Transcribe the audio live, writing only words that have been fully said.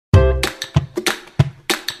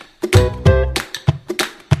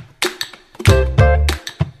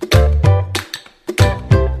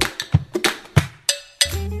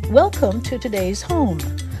Welcome to Today's Home.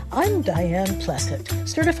 I'm Diane Plessett,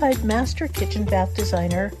 Certified Master Kitchen Bath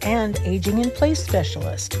Designer and Aging in Place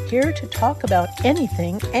Specialist, here to talk about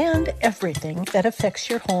anything and everything that affects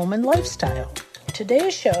your home and lifestyle.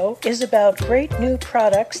 Today's show is about great new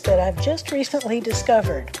products that I've just recently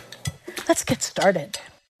discovered. Let's get started.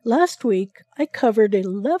 Last week, I covered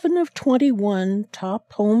 11 of 21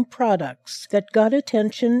 top home products that got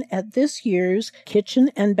attention at this year's Kitchen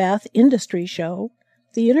and Bath Industry Show,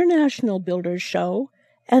 the International Builders Show,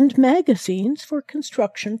 and magazines for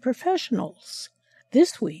construction professionals.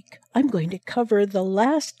 This week, I'm going to cover the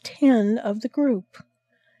last 10 of the group.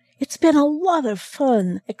 It's been a lot of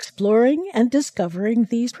fun exploring and discovering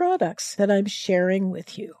these products that I'm sharing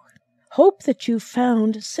with you. Hope that you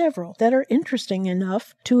found several that are interesting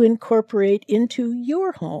enough to incorporate into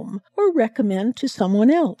your home or recommend to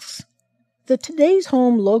someone else. The Today's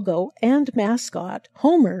Home logo and mascot,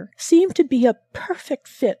 Homer, seem to be a perfect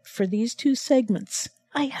fit for these two segments.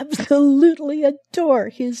 I absolutely adore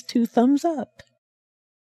his 2 thumbs up.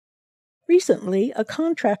 Recently, a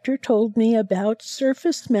contractor told me about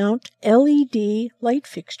surface mount LED light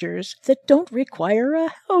fixtures that don't require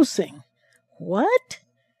a housing. What?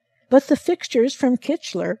 But the fixtures from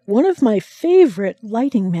Kichler, one of my favorite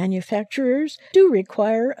lighting manufacturers, do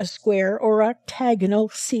require a square or octagonal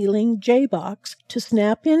ceiling J-box to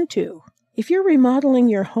snap into. If you're remodeling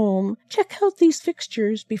your home, check out these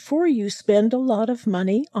fixtures before you spend a lot of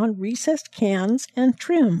money on recessed cans and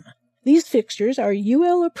trim. These fixtures are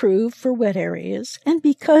UL approved for wet areas, and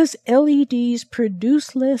because LEDs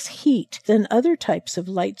produce less heat than other types of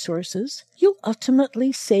light sources, you'll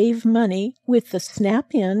ultimately save money with the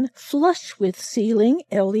snap-in, flush-with-ceiling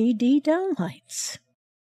LED downlights.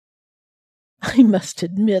 I must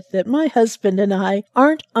admit that my husband and I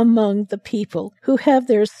aren't among the people who have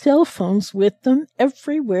their cell phones with them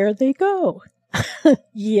everywhere they go.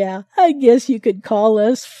 Yeah, I guess you could call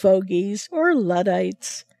us fogies or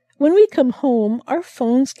Luddites. When we come home, our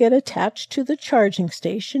phones get attached to the charging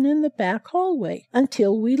station in the back hallway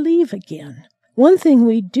until we leave again. One thing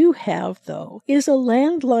we do have, though, is a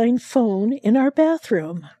landline phone in our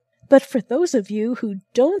bathroom. But for those of you who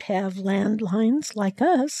don't have landlines like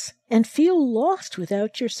us and feel lost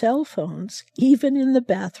without your cell phones, even in the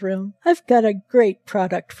bathroom, I've got a great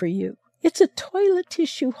product for you. It's a toilet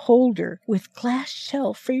tissue holder with glass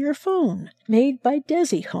shelf for your phone, made by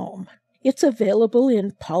Desi Home. It's available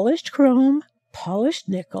in polished chrome, polished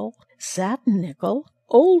nickel, satin nickel,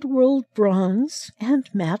 old world bronze, and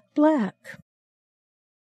matte black.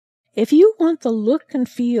 If you want the look and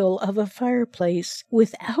feel of a fireplace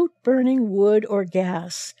without burning wood or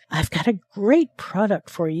gas, I've got a great product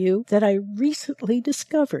for you that I recently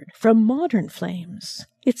discovered from Modern Flames.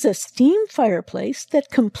 It's a steam fireplace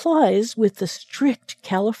that complies with the strict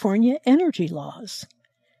California energy laws.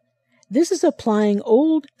 This is applying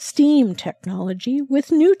old steam technology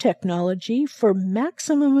with new technology for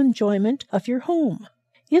maximum enjoyment of your home.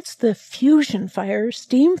 It's the Fusion Fire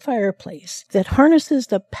steam fireplace that harnesses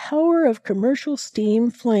the power of commercial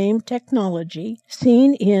steam flame technology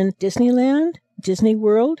seen in Disneyland, Disney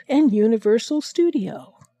World, and Universal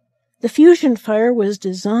Studio. The Fusion Fire was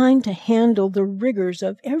designed to handle the rigors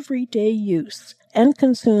of everyday use and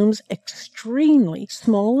consumes extremely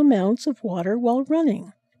small amounts of water while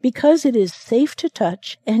running. Because it is safe to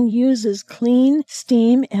touch and uses clean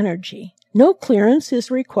steam energy, no clearance is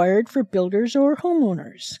required for builders or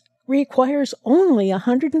homeowners. Requires only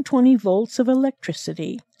 120 volts of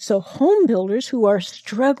electricity, so home builders who are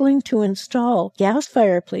struggling to install gas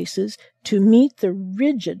fireplaces to meet the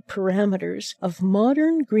rigid parameters of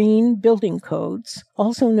modern green building codes,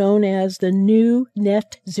 also known as the new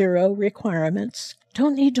net zero requirements,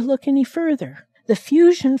 don't need to look any further. The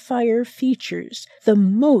Fusion Fire features the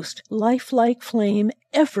most lifelike flame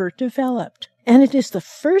ever developed, and it is the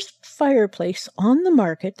first fireplace on the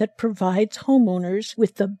market that provides homeowners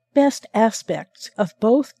with the best aspects of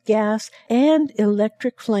both gas and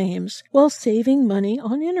electric flames while saving money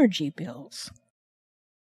on energy bills.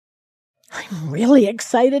 I'm really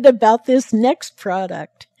excited about this next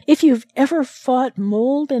product. If you've ever fought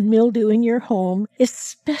mold and mildew in your home,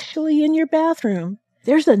 especially in your bathroom,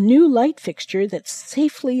 there's a new light fixture that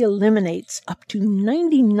safely eliminates up to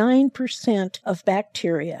 99% of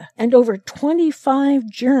bacteria and over 25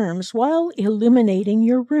 germs while illuminating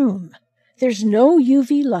your room. There's no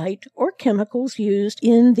UV light or chemicals used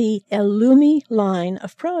in the Illumi line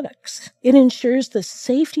of products. It ensures the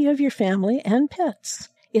safety of your family and pets.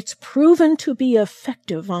 It's proven to be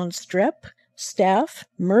effective on strep, staph,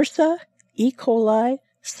 MRSA, E. coli,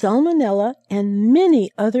 salmonella, and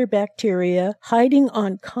many other bacteria hiding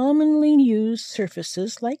on commonly used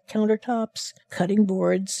surfaces like countertops, cutting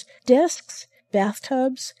boards, desks,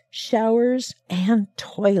 bathtubs, showers, and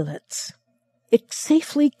toilets. It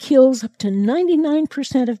safely kills up to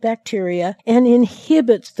 99% of bacteria and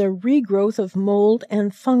inhibits the regrowth of mold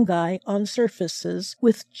and fungi on surfaces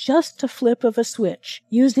with just a flip of a switch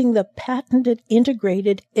using the patented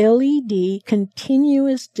integrated LED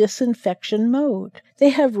continuous disinfection mode.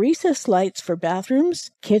 They have recessed lights for bathrooms,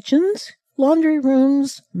 kitchens, laundry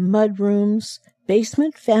rooms, mud rooms,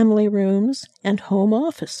 basement family rooms, and home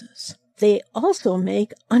offices. They also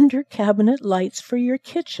make under-cabinet lights for your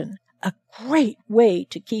kitchen, a great way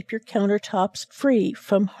to keep your countertops free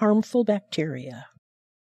from harmful bacteria.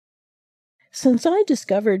 Since I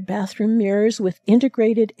discovered bathroom mirrors with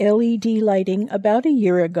integrated LED lighting about a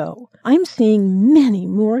year ago, I'm seeing many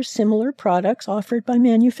more similar products offered by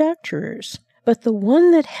manufacturers. But the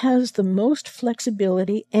one that has the most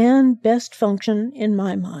flexibility and best function, in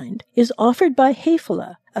my mind, is offered by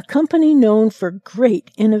Hafele, a company known for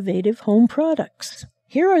great innovative home products.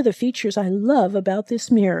 Here are the features I love about this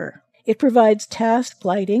mirror. It provides task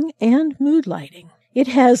lighting and mood lighting. It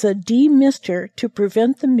has a demister to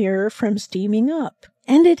prevent the mirror from steaming up.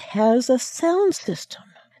 And it has a sound system.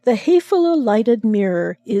 The Hafele lighted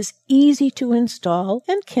mirror is easy to install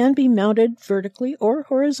and can be mounted vertically or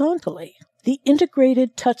horizontally. The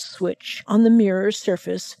integrated touch switch on the mirror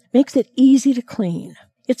surface makes it easy to clean.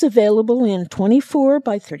 It's available in 24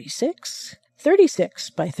 by 36, 36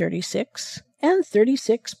 by 36, and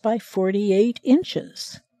 36 by 48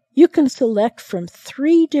 inches. You can select from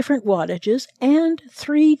 3 different wattages and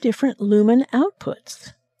 3 different lumen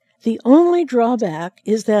outputs. The only drawback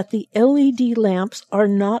is that the LED lamps are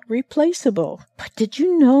not replaceable. But did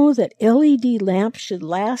you know that LED lamps should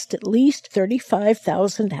last at least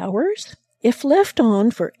 35,000 hours? If left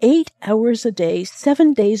on for 8 hours a day,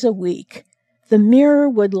 7 days a week, the mirror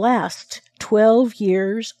would last 12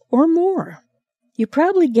 years or more. You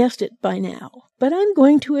probably guessed it by now, but I'm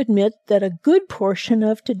going to admit that a good portion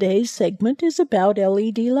of today's segment is about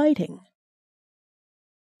LED lighting.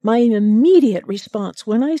 My immediate response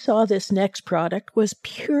when I saw this next product was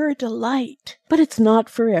pure delight, but it's not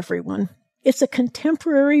for everyone. It's a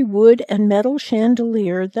contemporary wood and metal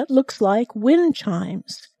chandelier that looks like wind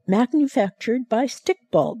chimes, manufactured by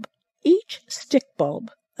Stickbulb. Each Stickbulb,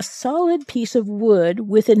 a solid piece of wood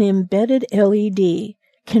with an embedded LED,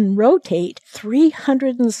 can rotate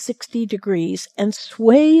 360 degrees and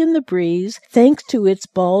sway in the breeze thanks to its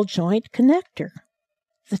ball joint connector.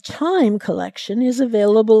 The chime collection is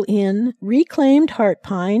available in reclaimed heart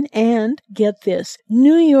pine and, get this,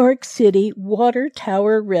 New York City water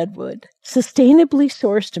tower redwood, sustainably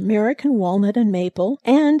sourced American walnut and maple,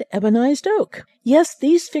 and ebonized oak. Yes,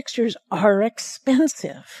 these fixtures are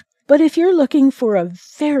expensive, but if you're looking for a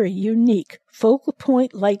very unique focal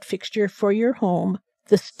point light fixture for your home,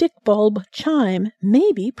 the Stickbulb chime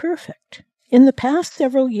may be perfect. In the past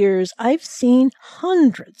several years, I've seen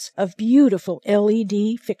hundreds of beautiful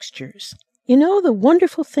LED fixtures. You know, the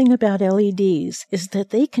wonderful thing about LEDs is that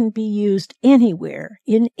they can be used anywhere,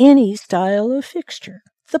 in any style of fixture.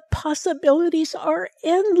 The possibilities are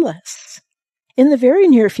endless. In the very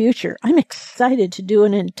near future, I'm excited to do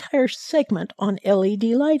an entire segment on LED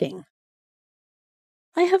lighting.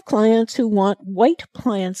 I have clients who want white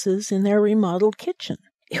appliances in their remodeled kitchen.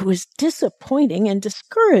 It was disappointing and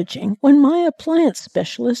discouraging when my appliance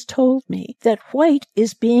specialist told me that white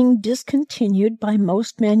is being discontinued by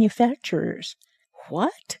most manufacturers.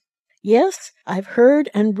 What? Yes, I've heard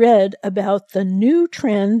and read about the new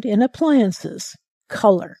trend in appliances,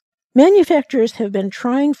 color. Manufacturers have been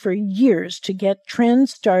trying for years to get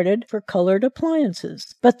trends started for colored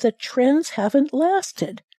appliances, but the trends haven't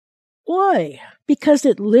lasted. Why? Because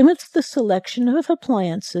it limits the selection of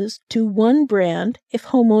appliances to one brand if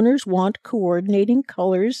homeowners want coordinating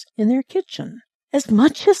colors in their kitchen. As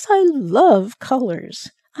much as I love colors,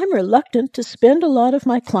 I'm reluctant to spend a lot of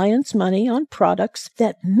my clients' money on products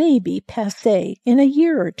that may be passé in a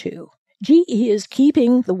year or two. GE is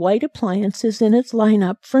keeping the white appliances in its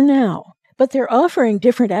lineup for now, but they're offering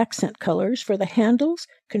different accent colors for the handles,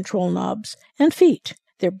 control knobs, and feet.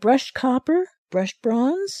 They're brushed copper, brushed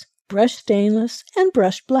bronze, brushed stainless, and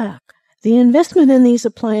brushed black. The investment in these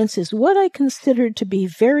appliances is what I consider to be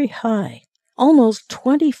very high. Almost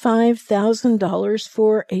 $25,000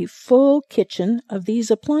 for a full kitchen of these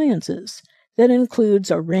appliances. That includes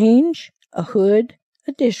a range, a hood,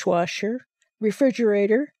 a dishwasher,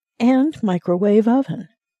 refrigerator, and microwave oven.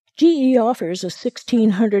 GE offers a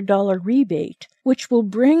 $1,600 rebate, which will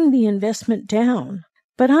bring the investment down.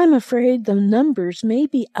 but I'm afraid the numbers may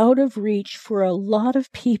be out of reach for a lot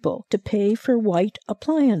of people to pay for white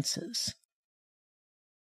appliances.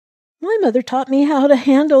 My mother taught me how to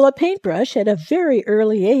handle a paintbrush at a very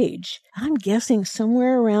early age. I'm guessing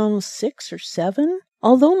somewhere around 6 or 7.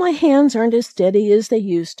 Although my hands aren't as steady as they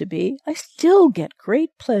used to be, I still get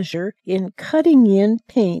great pleasure in cutting in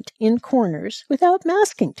paint in corners without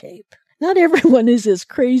masking tape. Not everyone is as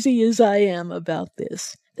crazy as I am about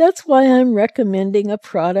this. That's why I'm recommending a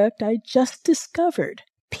product I just discovered,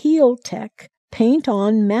 PeelTech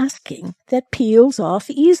Paint-On Masking that peels off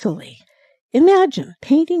easily. Imagine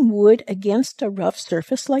painting wood against a rough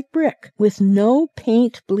surface like brick, with no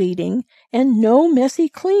paint bleeding and no messy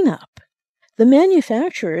cleanup. The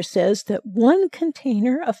manufacturer says that 1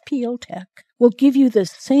 container of PeelTech will give you the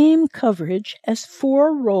same coverage as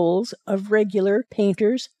 4 rolls of regular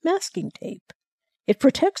painter's masking tape. It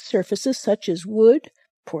protects surfaces such as wood,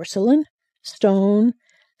 porcelain, stone,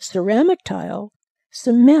 ceramic tile,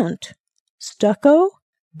 cement, stucco,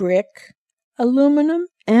 brick, aluminum,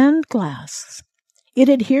 and glass. It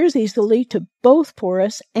adheres easily to both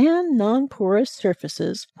porous and non-porous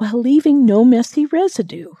surfaces while leaving no messy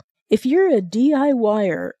residue. If you're a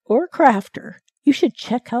DIYer or crafter, you should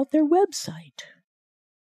check out their website.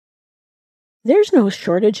 There's no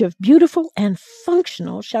shortage of beautiful and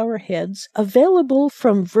functional shower heads available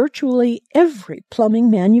from virtually every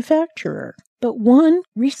plumbing manufacturer, but one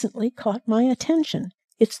recently caught my attention.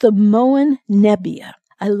 It's the Moen Nebia.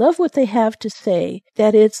 I love what they have to say,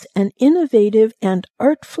 that it's an innovative and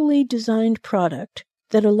artfully designed product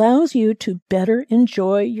that allows you to better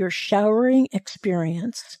enjoy your showering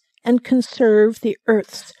experience and conserve the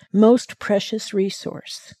Earth's most precious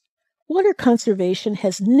resource. Water conservation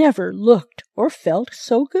has never looked or felt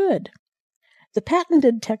so good. The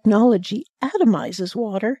patented technology atomizes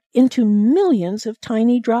water into millions of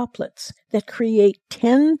tiny droplets that create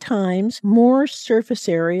 10 times more surface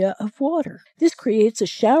area of water. This creates a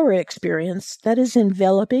shower experience that is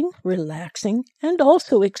enveloping, relaxing, and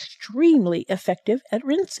also extremely effective at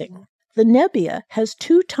rinsing. The Nebia has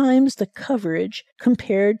 2 times the coverage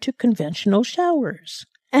compared to conventional showers,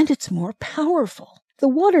 and it's more powerful. The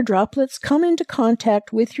water droplets come into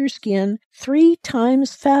contact with your skin 3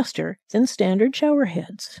 times faster than standard shower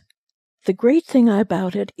heads. The great thing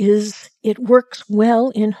about it is it works well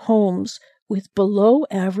in homes with below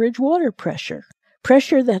average water pressure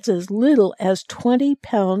that's as little as 20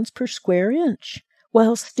 pounds per square inch,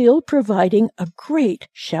 while still providing a great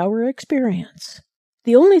shower experience.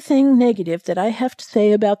 The only thing negative that I have to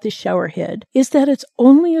say about this shower head is that it's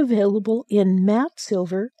only available in matte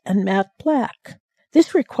silver and matte black.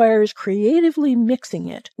 This requires creatively mixing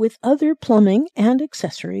it with other plumbing and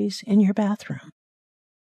accessories in your bathroom.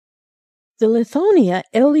 The Lithonia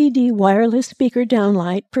LED wireless speaker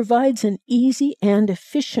downlight provides an easy and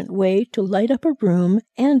efficient way to light up a room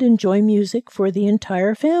and enjoy music for the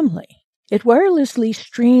entire family. It wirelessly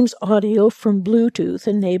streams audio from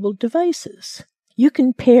Bluetooth-enabled devices. You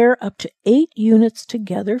can pair up to 8 units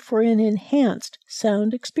together for an enhanced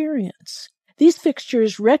sound experience. These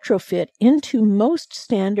fixtures retrofit into most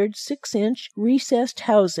standard 6-inch recessed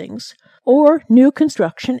housings or new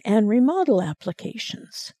construction and remodel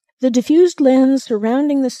applications. The diffused lens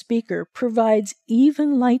surrounding the speaker provides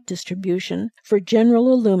even light distribution for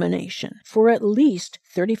general illumination for at least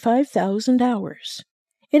 35,000 hours.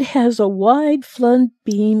 It has a wide flood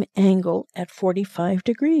beam angle at 45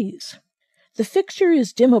 degrees. The fixture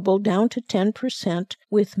is dimmable down to 10%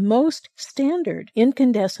 with most standard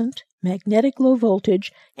incandescent, magnetic low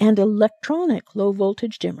voltage, and electronic low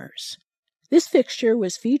voltage dimmers. This fixture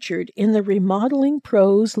was featured in the Remodeling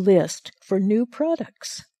Pros list for new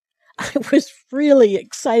products. I was really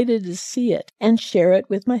excited to see it and share it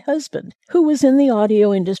with my husband, who was in the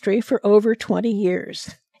audio industry for over 20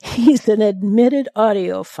 years. He's an admitted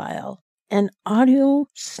audiophile, an audio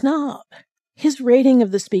snob. His rating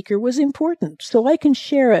of the speaker was important, so I can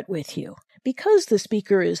share it with you. Because the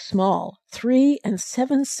speaker is small, 3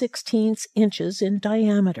 7/16 inches in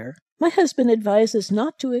diameter, my husband advises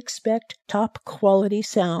not to expect top-quality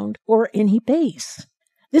sound or any bass.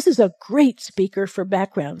 This is a great speaker for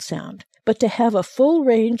background sound, but to have a full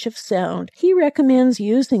range of sound, he recommends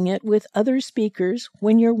using it with other speakers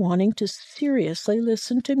when you're wanting to seriously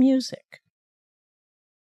listen to music.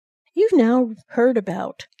 You've now heard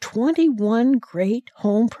about 21 great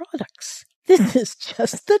home products. This is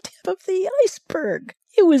just the tip of the iceberg.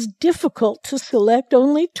 It was difficult to select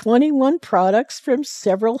only 21 products from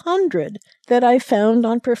several hundred that I found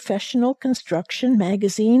on professional construction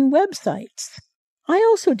magazine websites. I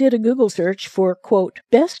also did a Google search for, quote,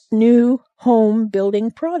 best new home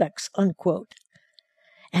building products, unquote.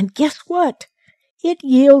 And guess what? It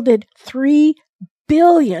yielded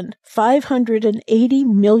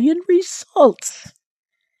 3,580,000,000 results.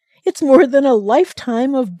 It's more than a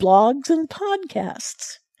lifetime of blogs and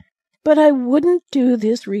podcasts. But I wouldn't do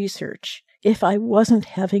this research if I wasn't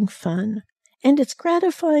having fun, and it's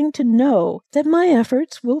gratifying to know that my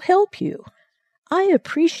efforts will help you. I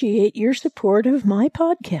appreciate your support of my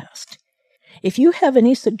podcast. If you have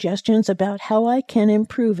any suggestions about how I can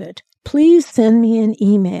improve it, please send me an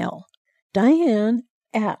email,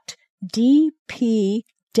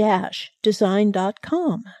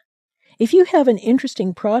 diane@dp-design.com. If you have an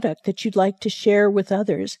interesting product that you'd like to share with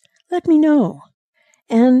others, let me know.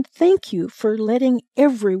 And thank you for letting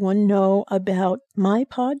everyone know about my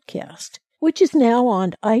podcast, which is now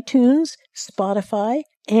on iTunes, Spotify,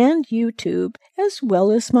 and YouTube, as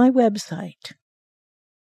well as my website.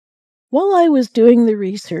 While I was doing the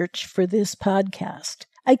research for this podcast,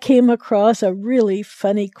 I came across a really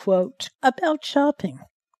funny quote about shopping.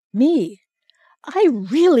 Me, I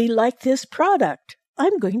really like this product.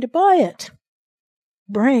 I'm going to buy it.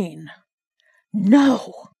 Brain,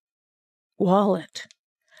 no. Wallet,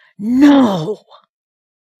 no.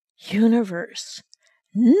 Universe,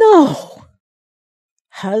 no.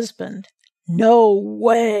 Husband, no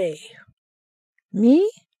way.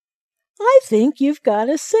 Me, I think you've got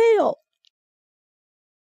a sale.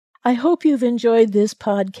 I hope you've enjoyed this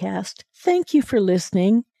podcast. Thank you for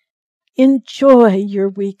listening. Enjoy your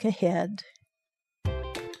week ahead.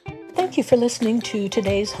 Thank you for listening to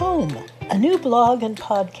Today's Home. A new blog and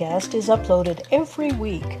podcast is uploaded every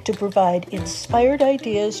week to provide inspired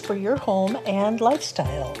ideas for your home and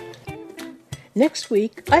lifestyle. Next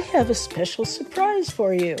week, I have a special surprise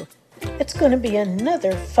for you. It's going to be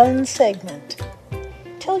another fun segment.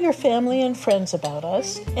 Tell your family and friends about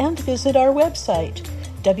us and visit our website,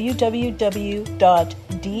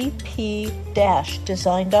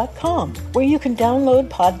 www.dp-design.com, where you can download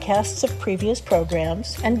podcasts of previous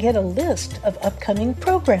programs and get a list of upcoming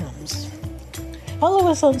programs. Follow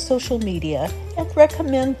us on social media and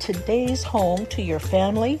recommend Today's Home to your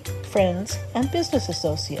family, friends, and business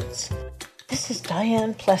associates. This is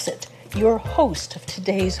Diane Plessett, your host of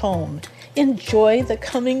Today's Home. Enjoy the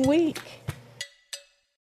coming week.